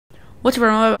What's up,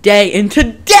 everyone? Day, and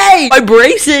today my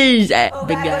braces,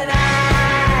 big guy.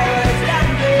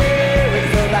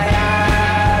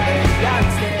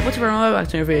 What's up, everyone? Welcome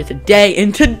to another video today,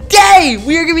 and today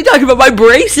we are gonna be talking about my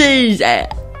braces. No,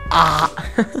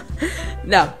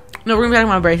 we're gonna be talking about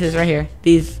my braces right here.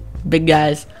 These big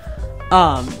guys.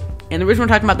 And the reason we're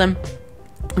talking about them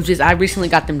is because I recently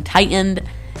got them tightened,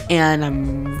 and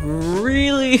I'm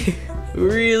really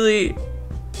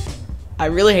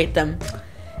hate them.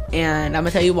 And I'm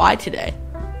gonna tell you why today.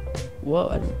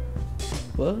 What?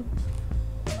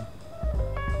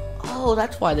 Oh,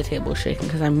 that's why the table is shaking,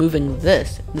 because I'm moving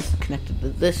this. This is connected to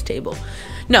this table.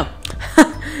 No.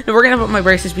 No, we're gonna put my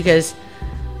braces because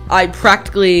I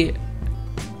practically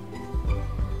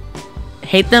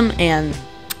hate them, and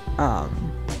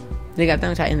they got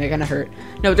them tight and they're gonna hurt.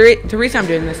 No, the reason I'm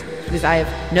doing this is because I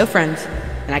have no friends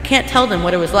and I can't tell them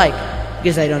what it was like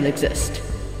because I don't exist.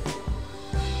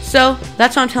 So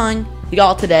that's what I'm telling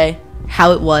y'all today,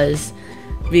 how it was,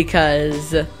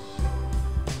 because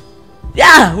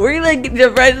yeah, we're gonna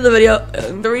jump right into the video.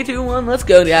 3, 2, 1, let's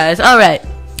go, guys. All right.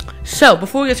 So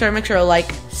before we get started, make sure to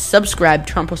like, subscribe,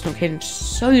 turn on post notifications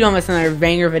so you don't miss another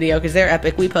banger video, because they're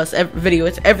epic. We post every video.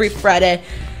 It's every Friday.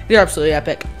 They're absolutely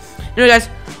epic. Anyway, guys,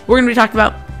 we're gonna be talking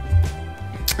about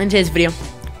in today's video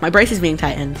my braces being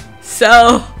tightened.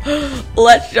 So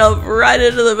let's jump right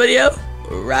into the video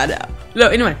right now. No,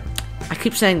 anyway, I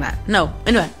keep saying that. No,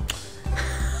 anyway.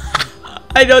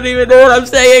 I don't even know what I'm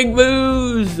saying.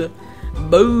 Booze.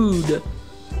 Booed.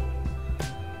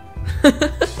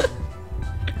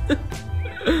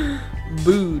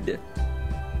 Booed.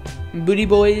 Booty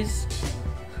boys.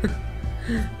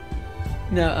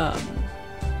 No,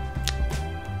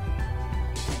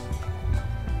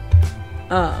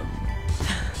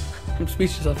 I'm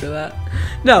speechless after that.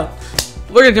 No,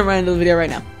 we're gonna jump right into the video right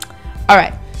now.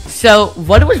 Alright. So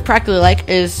what it was practically like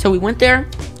is, so we went there,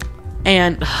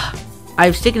 and I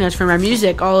have sticky notes for my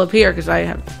music all up here because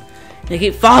they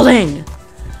keep falling.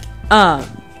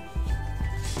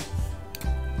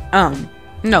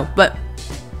 No, but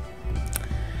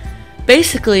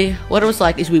basically what it was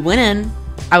like is we went in.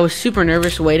 I was super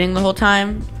nervous waiting the whole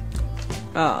time,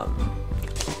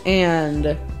 and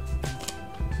they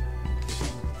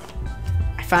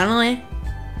finally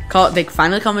called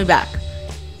me back.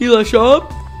 Eli, show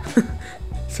up.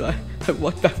 So I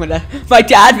walked back. My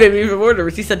dad made me even more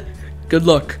nervous. He said, "Good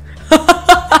luck,"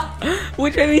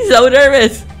 which made me so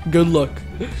nervous. Good luck,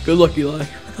 Eli.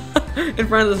 In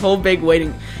front of this whole big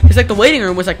waiting. It's like the waiting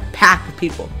room was like packed with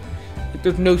people. Like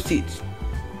there's no seats.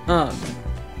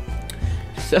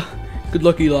 So good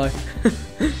luck, Eli. In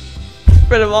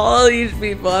front of all these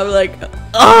people, I'm like,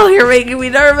 oh, you're making me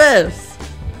nervous.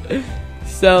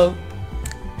 So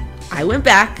I went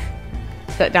back.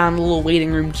 Sat down in a little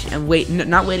waiting room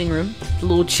not waiting room, a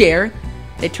little chair.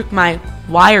 They took my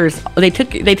wires. They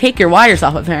take your wires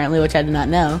off apparently, which I did not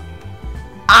know.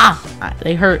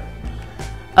 They hurt.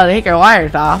 Oh, they take your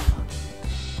wires off,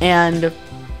 and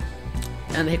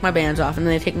they take my bands off, and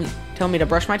then they tell me to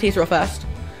brush my teeth real fast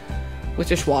with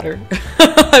just water.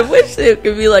 I wish it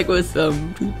could be like with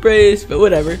some toothpaste, but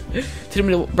whatever. They told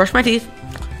me to brush my teeth,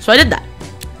 so I did that.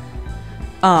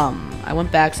 I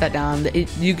went back, sat down.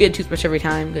 You get a toothbrush every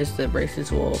time because the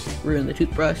braces will ruin the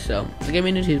toothbrush. So they gave me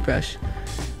a new toothbrush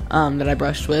that I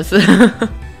brushed with,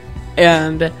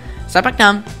 and sat back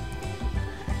down.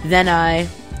 Then I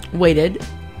waited,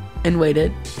 and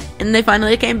they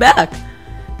finally came back.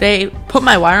 They put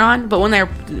my wire on, but when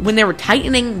they were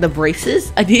tightening the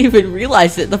braces, I didn't even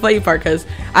realize it. The funny part, because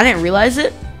I didn't realize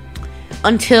it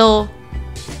until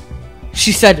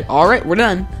she said, "All right, we're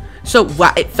done." So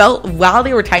it felt while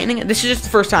they were tightening it. This is just the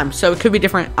first time, so it could be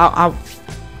different. I'll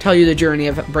tell you the journey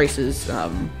of braces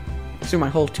through my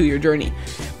whole 2-year journey,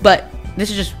 but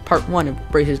this is just part 1 of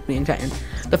braces being tightened.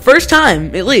 The first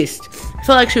time, at least, it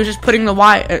felt like she was just putting the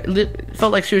wire. It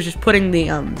felt like she was just putting the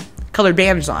colored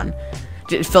bands on.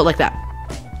 It felt like that.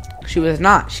 She was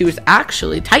not. She was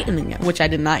actually tightening it, which I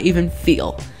did not even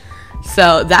feel.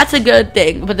 So that's a good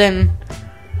thing. But then,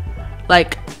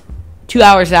 like 2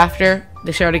 hours after,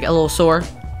 they started to get a little sore,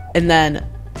 and then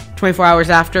 24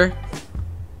 hours after,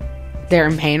 they're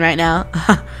in pain right now.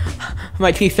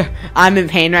 My teeth are. I'm in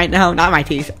pain right now. Not my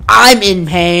teeth. I'm in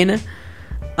pain.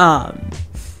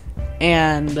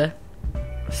 And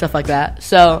stuff like that.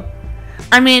 So,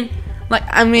 I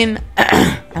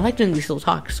like doing these little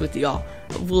talks with y'all,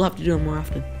 but we'll have to do them more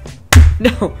often.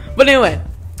 No, but anyway,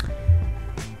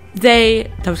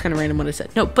 that was kind of random what I said.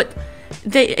 No, but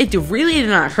it really did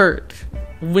not hurt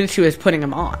when she was putting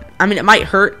them on. I mean, it might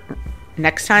hurt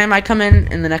next time I come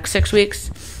in the next 6 weeks,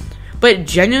 but it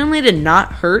genuinely did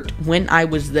not hurt when I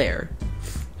was there.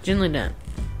 Genuinely didn't.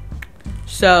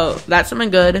 So that's something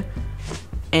good,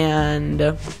 and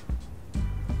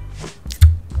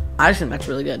I just think that's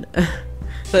really good.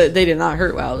 But they did not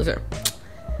hurt while I was there.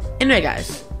 Anyway,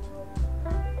 guys,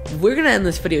 we're gonna end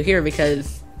this video here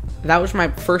because that was my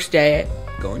first day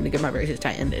going to get my braces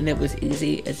tightened, and it was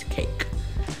easy as cake.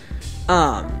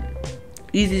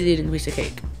 Easy as eating a piece of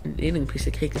cake. And eating a piece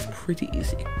of cake is pretty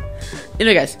easy.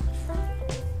 Anyway, guys,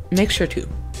 make sure to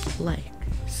like,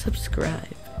 subscribe.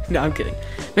 No, I'm kidding.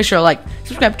 Make sure to like,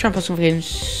 subscribe, turn on post notifications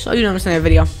so you don't miss another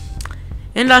video.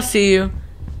 And I'll see you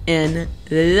in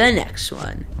the next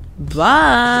one. Bye.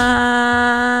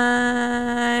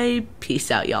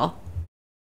 Peace out, y'all.